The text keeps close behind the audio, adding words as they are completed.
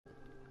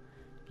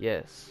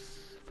Yes,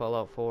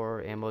 Fallout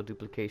 4 ammo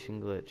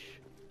duplication glitch.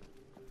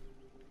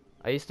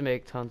 I used to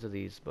make tons of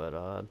these,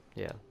 but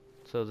yeah.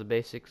 So the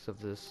basics of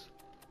this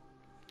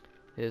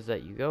is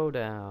that you go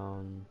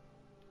down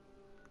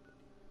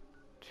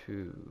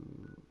to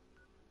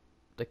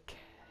the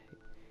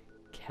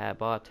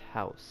Cabot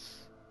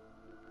house.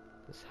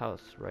 This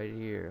house right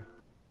here.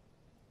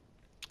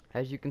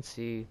 As you can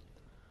see,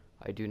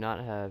 I do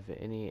not have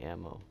any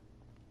ammo.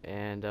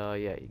 And yeah,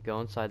 you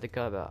go inside the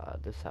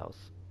Cabot, this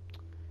house.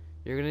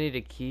 You're gonna need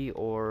a key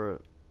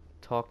or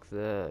talk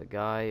the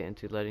guy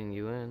into letting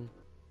you in.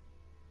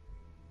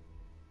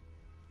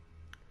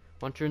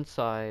 Once you're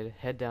inside,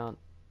 head down.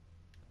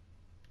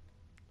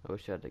 I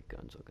wish I had the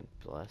gun so I can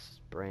blast his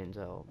brains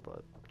out,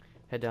 but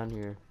head down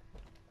here.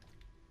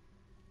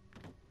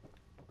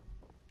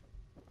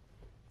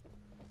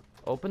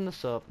 Open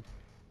this up,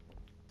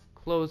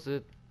 close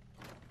it,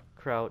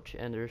 crouch,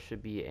 and there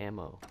should be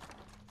ammo.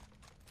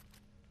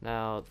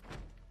 Now,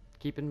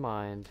 keep in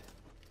mind,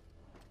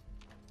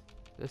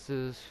 this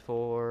is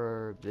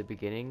for the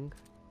beginning.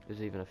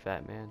 There's even a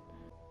fat man.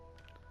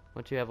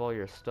 Once you have all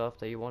your stuff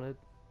that you wanted,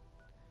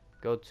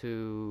 go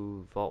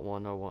to Vault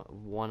 1 or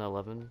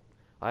 111.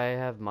 I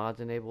have mods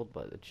enabled,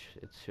 but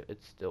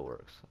it still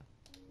works.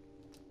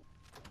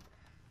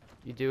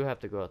 You do have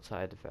to go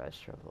outside to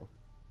fast travel.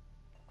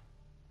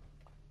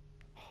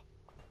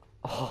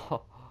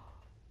 Oh,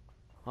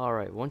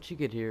 alright, once you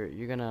get here,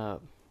 you're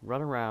gonna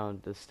run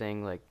around this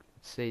thing like,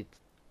 say,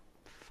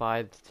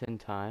 5 to 10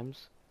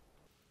 times.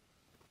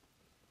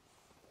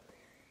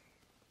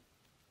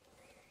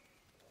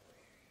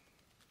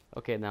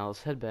 Okay, now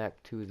let's head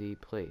back to the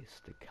place,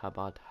 the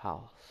Cabot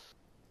house.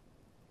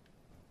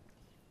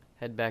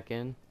 Head back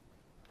in.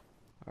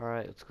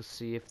 Alright, let's go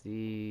see if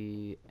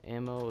the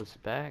ammo is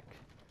back.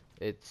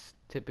 It's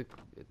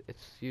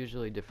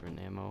usually different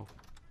ammo.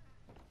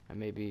 I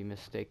may be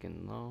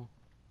mistaken though.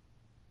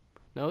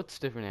 No, it's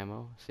different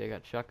ammo. See, I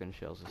got shotgun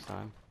shells this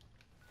time.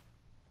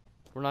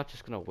 We're not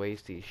just gonna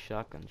waste these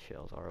shotgun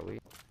shells, are we?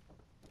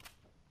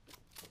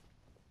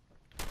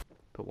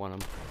 Put one of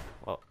them.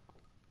 Well,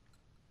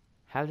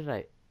 how did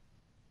I?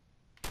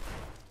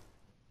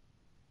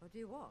 What do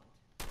you want?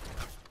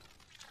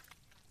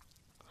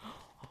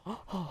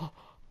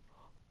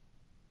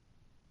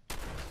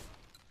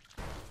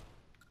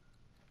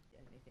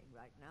 Anything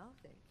right now?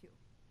 Thank you.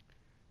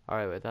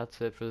 Alright, but that's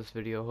it for this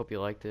video. Hope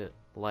you liked it.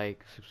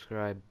 Like,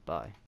 subscribe, bye.